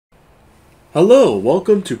Hello,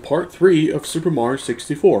 welcome to part 3 of Super Mario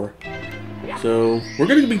 64. So, we're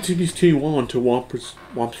going to be continuing on to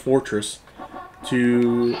Whomp's Fortress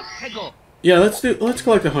to... Yeah, let's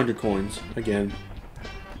collect 100 coins again.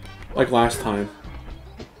 Like last time.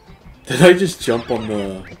 Did I just jump on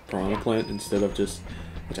the piranha plant instead of just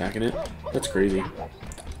attacking it? That's crazy.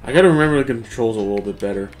 I gotta remember the controls a little bit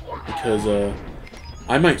better, because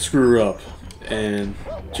I might screw up and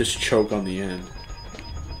just choke on the end.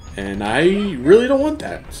 And I really don't want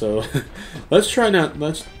that, so let's not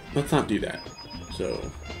do that.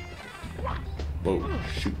 So, whoa,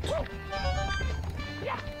 shoot.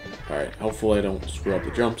 Alright, hopefully I don't screw up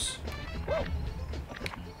the jumps.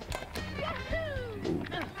 Ooh.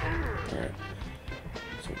 Alright,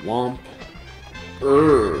 so Whomp.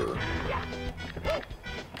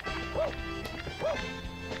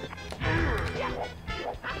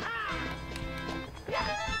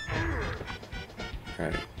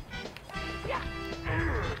 Alright.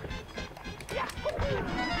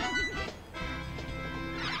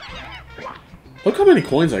 Look how many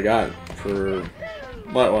coins I got for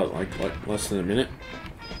like less than a minute,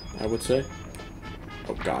 I would say.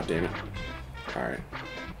 Oh god damn it. Alright.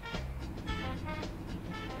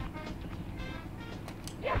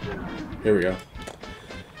 Here we go.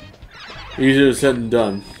 Easier said than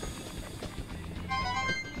done.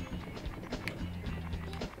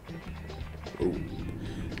 Ooh.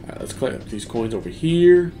 Alright, let's collect up these coins over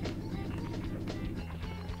here.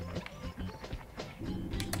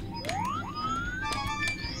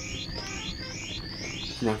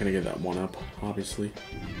 I'm not gonna get that one up, obviously.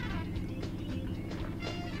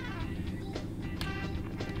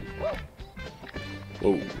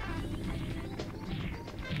 Whoa.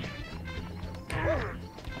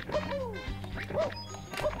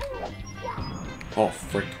 Oh,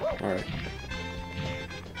 frick. Alright.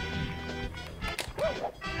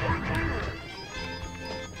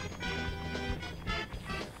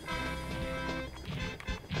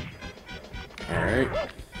 Alright.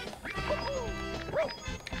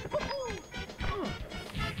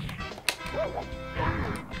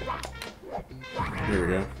 Here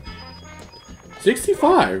we go.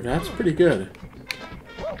 65, that's pretty good.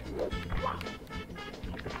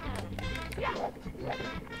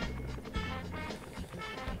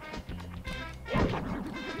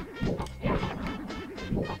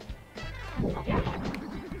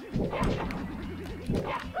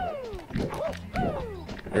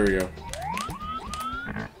 There we go.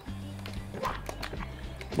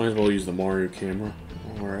 Might as well use the Mario camera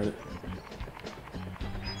while we're at it.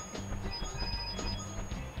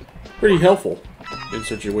 Pretty helpful in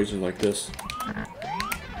situations like this.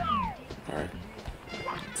 Alright.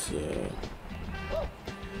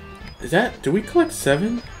 Is that... Do we collect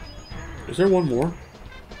 7? Is there one more?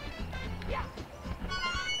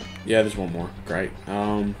 Yeah, there's one more. Great.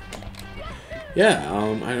 Yeah,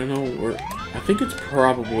 I don't know where... I think it's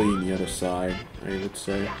probably in the other side, I would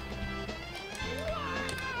say.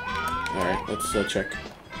 Alright, let's check.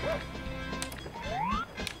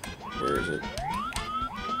 Where is it?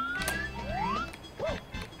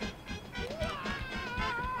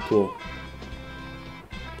 Cool.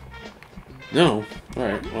 No.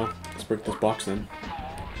 Alright, well, let's break this box then.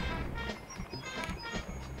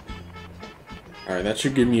 Alright, that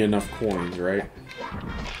should give me enough coins, right?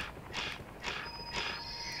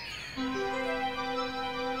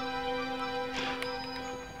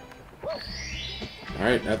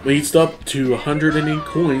 Alright, that leads up to 108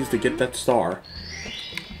 coins to get that star.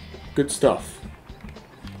 Good stuff.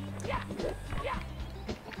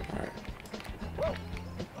 Alright.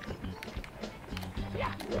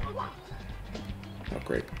 Oh,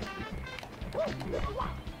 great.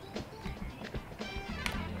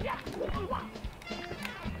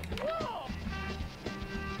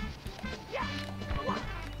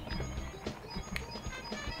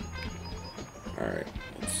 Alright,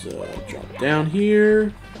 let's drop down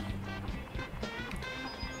here.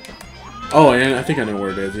 Oh, and I think I know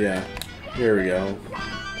where it is, yeah. Here we go.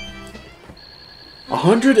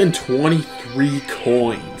 123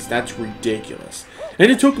 coins. That's ridiculous. And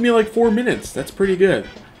it took me like 4 minutes. That's pretty good.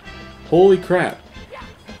 Holy crap.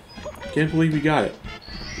 Can't believe we got it.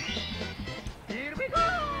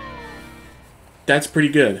 That's pretty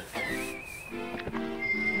good.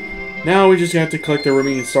 Now we just have to collect the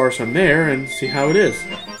remaining stars from there and see how it is.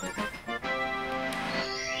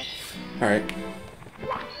 Alright.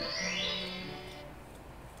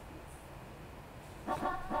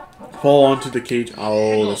 Fall onto the cage.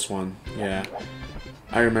 Oh, this one. Yeah.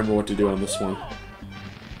 I remember what to do on this one.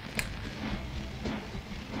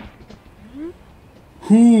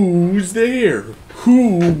 Who's there?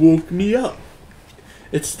 Who woke me up?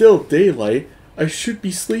 It's still daylight. I should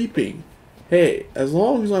be sleeping. Hey, as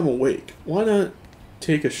long as I'm awake, why not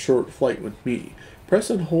take a short flight with me? Press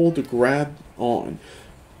and hold to grab on.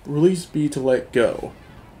 Release B to let go.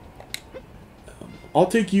 I'll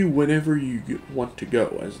take you whenever you want to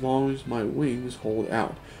go, as long as my wings hold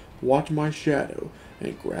out. Watch my shadow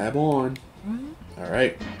and grab on.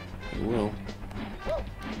 Alright, I will.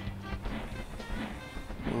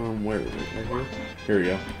 Where is it? Right here? Here we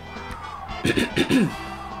go.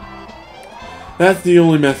 That's the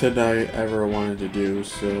only method I ever wanted to do,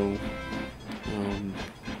 so...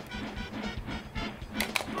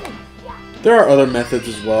 there are other methods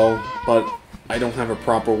as well, but I don't have a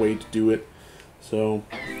proper way to do it. So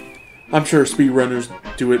I'm sure speedrunners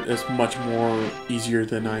do it as much more easier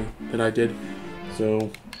than I did. So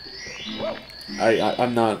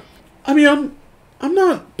I'm not. I mean, I'm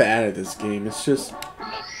not bad at this game. It's just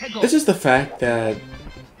the fact that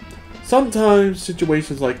sometimes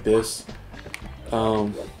situations like this.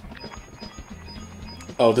 Oh,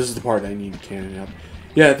 this is the part I need to cannon up.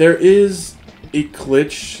 Yeah, there is a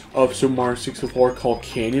glitch of Super Mario 64 called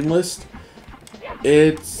Canyon List.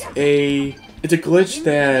 It's a glitch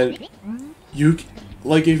that you,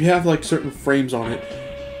 like, if you have like certain frames on it,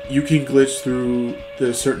 you can glitch through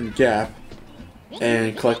the certain gap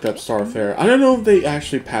and collect that star fare. I don't know if they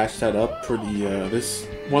actually patched that up for the this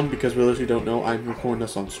one, because we literally don't know. I'm recording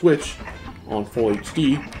this on Switch on full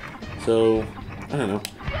HD, so I don't know.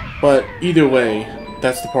 But either way,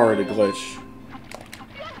 that's the part of the glitch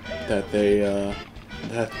that they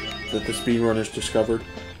that the speedrunners discovered.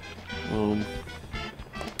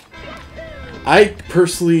 I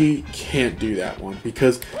personally can't do that one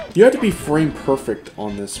because you have to be frame perfect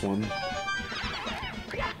on this one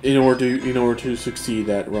in order to succeed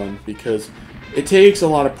that run, because it takes a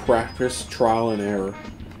lot of practice, trial and error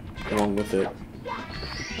along with it.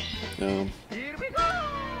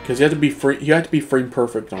 Because you have to be frame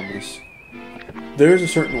perfect on this. There's a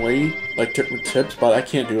certain way, like tips, but I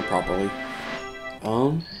can't do it properly.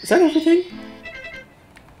 Is that everything?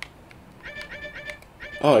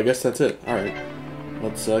 Oh, I guess that's it. Alright.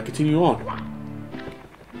 Let's continue on.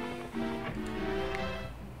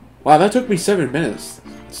 Wow, that took me 7 minutes.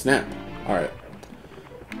 Snap. Alright.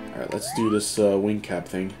 Alright, let's do this wing cap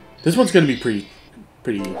thing. This one's gonna be pretty...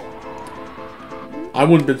 I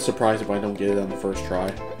wouldn't have been surprised if I don't get it on the first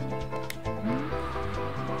try. Alright.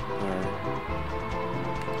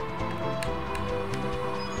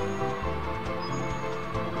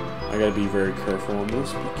 I gotta be very careful on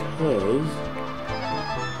this because...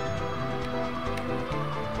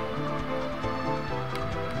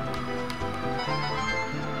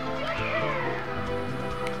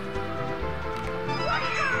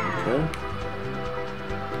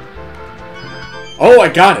 Oh, I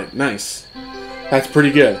got it! Nice. That's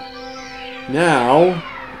pretty good. Now,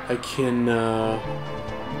 I can,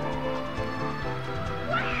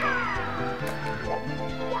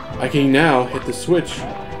 now hit the switch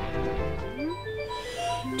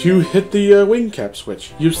to hit the wing cap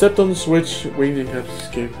switch. You stepped on the switch, wing cap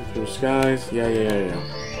escape through the skies. Yeah.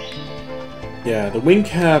 Yeah, the wing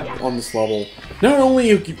cap on this level, not only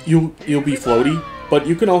you'll be floaty, but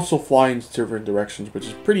you can also fly in different directions, which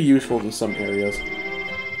is pretty useful in some areas.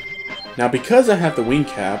 Now, because I have the wing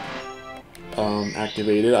cap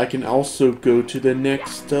activated, I can also go to the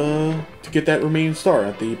next, to get that remaining star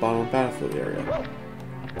at the bottom of the battlefield area.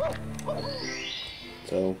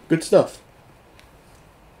 So, good stuff.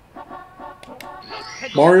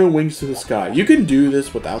 Mario Wings to the Sky. You can do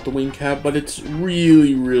this without the wing cap, but it's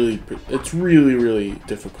really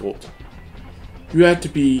difficult. You have to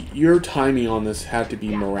be, your timing on this had to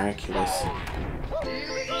be miraculous.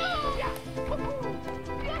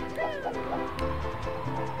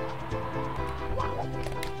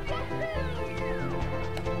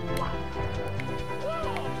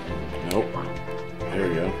 Nope. There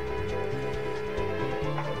we go.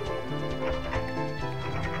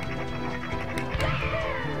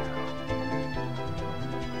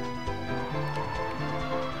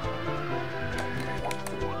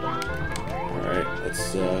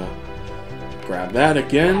 Let's grab that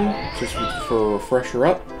again, just for a refresher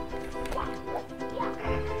up.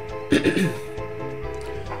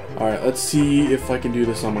 Alright, let's see if I can do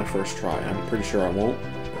this on my first try. I'm pretty sure I won't,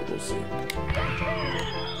 but we'll see.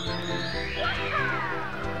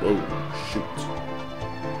 Oh, shoot.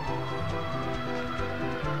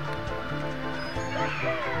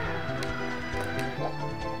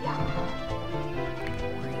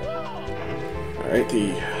 Alright,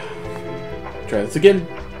 try this again.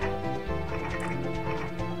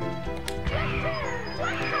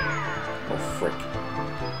 Oh, frick.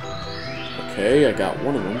 Okay, I got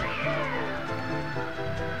one of them.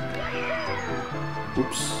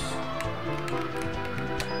 Oops.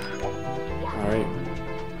 Alright.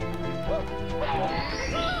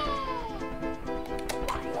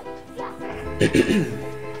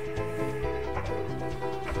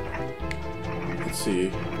 Let's see.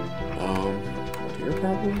 Here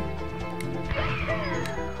probably?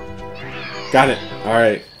 Got it.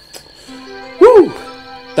 Alright. Woo!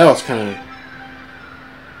 That was kinda...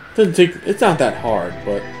 Doesn't take... It's not that hard,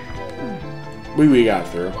 but... We got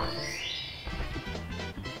through.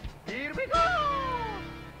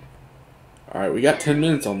 Alright, we got 10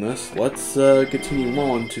 minutes on this. Let's continue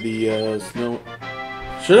on to the snow...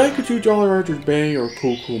 Should I go to Jolly Roger's Bay or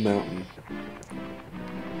Cool Cool Mountain?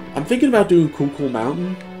 I'm thinking about doing Cool Cool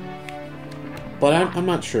Mountain, but I'm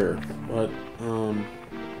not sure. But,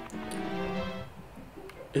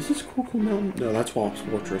 is this Cool Cool Mountain? No, that's Whomp's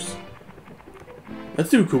Fortress. Let's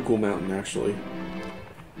do Cool Cool Mountain, actually.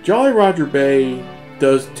 Jolly Roger Bay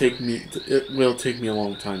does take me... It will take me a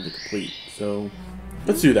long time to complete, so...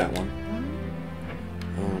 Let's do that one.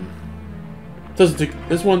 Doesn't take...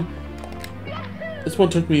 This one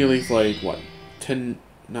took me at least, like, what? 10...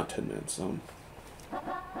 Not 10 minutes,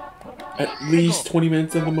 at least 20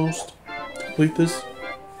 minutes at the most to complete this.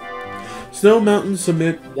 Snow Mountain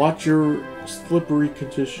Summit. Watch your slippery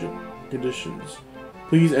conditions.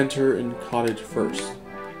 Please enter in cottage first.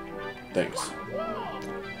 Thanks.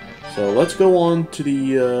 So let's go on to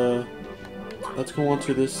the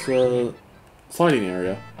this sliding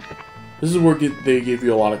area. This is where they give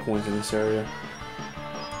you a lot of coins in this area.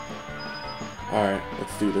 Alright,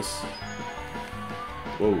 let's do this.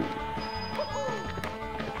 Whoa.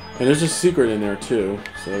 And there's a secret in there too,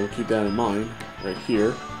 so keep that in mind, right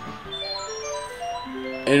here.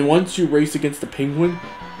 And once you race against the penguin,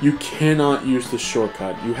 you cannot use the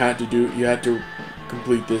shortcut. You had to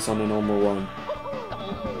complete this on a normal run.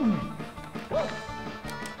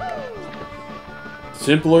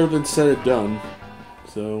 Simpler than said and done.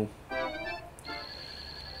 So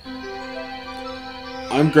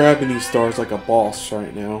I'm grabbing these stars like a boss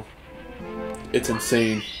right now. It's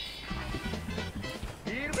insane.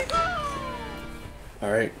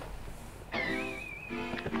 Alright.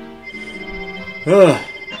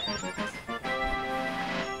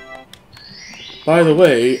 By the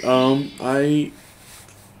way,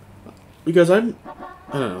 because I don't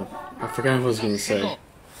know. I forgot what I was gonna say.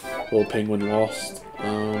 Little penguin lost.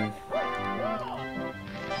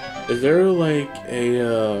 Is there like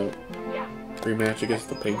a rematch against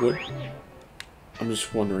the penguin? I'm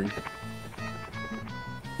just wondering.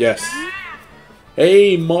 Yes.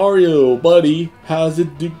 Hey Mario, buddy, how's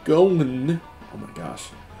it going? Oh my gosh.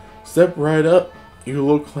 Step right up. You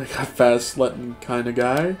look like a fast sledding kind of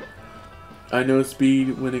guy. I know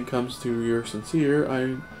speed when it comes to your sincere.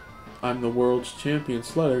 I'm the world's champion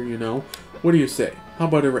sledder, you know. What do you say? How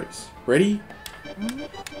about a race? Ready?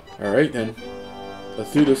 Alright then.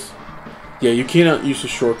 Let's do this. Yeah, you cannot use the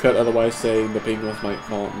shortcut, otherwise saying the penguins might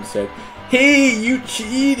fall and say, "Hey, you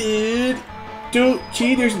cheated!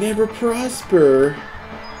 Cheaters never prosper."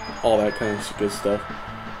 All that kind of good stuff.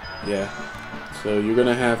 Yeah. So you're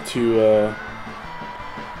gonna have to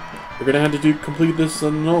complete this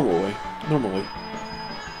in the normal way. Normally.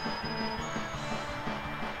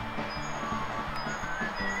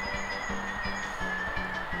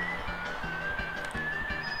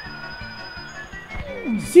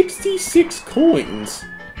 $66 coins.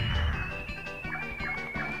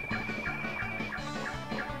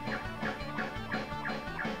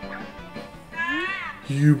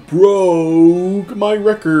 You broke my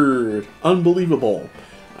record. Unbelievable.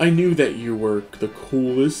 I knew that you were the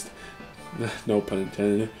coolest. No pun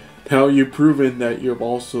intended. Now you've proven that you're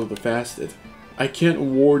also the fastest. I can't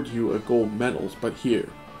award you a gold medal, but here,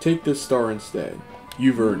 take this star instead.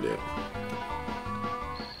 You've earned it.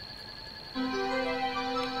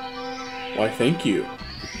 Why, thank you.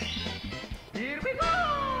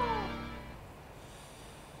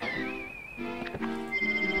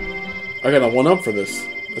 I got a 1-up for this.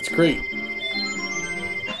 That's great.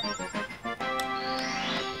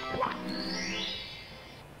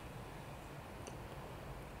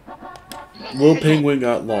 Little penguin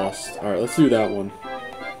got lost. Alright, let's do that one.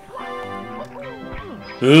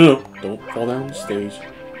 No, don't fall down the stage,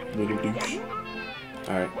 little douche.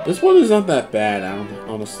 Alright, this one is not that bad,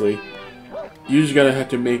 honestly. You just gotta have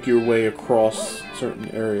to make your way across certain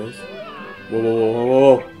areas. Whoa, whoa, whoa,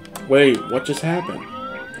 whoa, whoa. Wait, what just happened?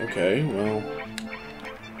 Okay, well.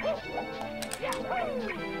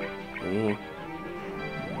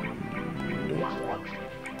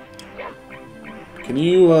 Can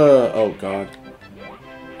you, oh god.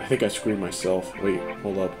 I think I screwed myself. Wait,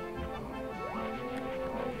 hold up.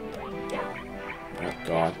 Oh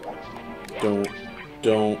god. Don't.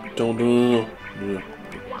 Don't, no.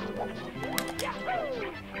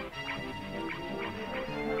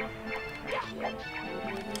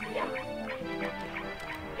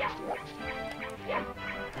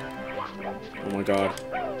 Oh my god.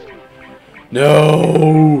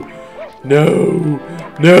 No! No!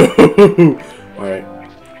 No! Alright.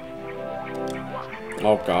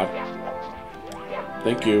 Oh god.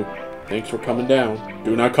 Thank you. Thanks for coming down.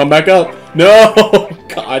 Do not come back up! No!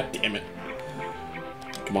 God damn it.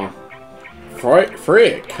 Come on.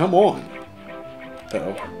 Frick, come on.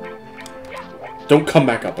 Uh-oh. Don't come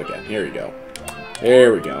back up again. Here we go.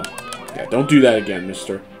 There we go. Yeah, don't do that again,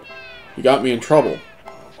 mister. You got me in trouble.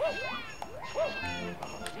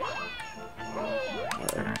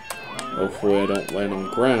 Alright. Hopefully I don't land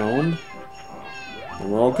on ground.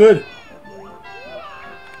 And we're all good.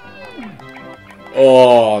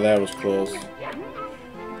 Oh, that was close.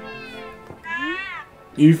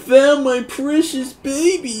 You found my precious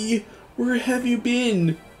baby! Where have you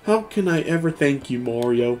been? How can I ever thank you,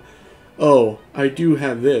 Mario? Oh, I do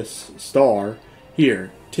have this star.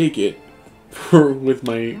 Here, take it with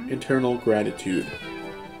my eternal gratitude.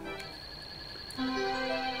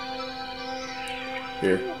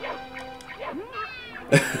 Here.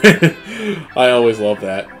 I always love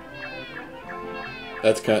that.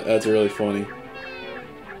 That's really funny.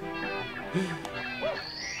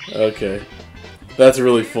 Okay. That's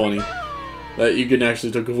really funny. That you can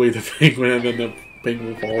actually take away the penguin and then the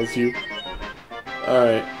penguin follows you.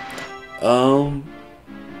 Alright. I'm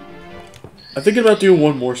thinking about doing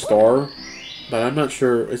one more star, but I'm not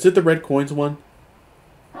sure. Is it the red coins one?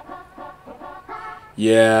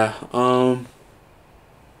 Yeah,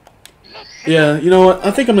 yeah, you know what?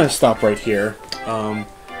 I think I'm gonna stop right here.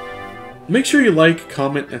 Make sure you like,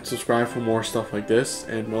 comment, and subscribe for more stuff like this.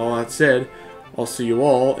 And with all that said, I'll see you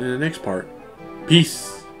all in the next part.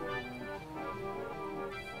 Peace!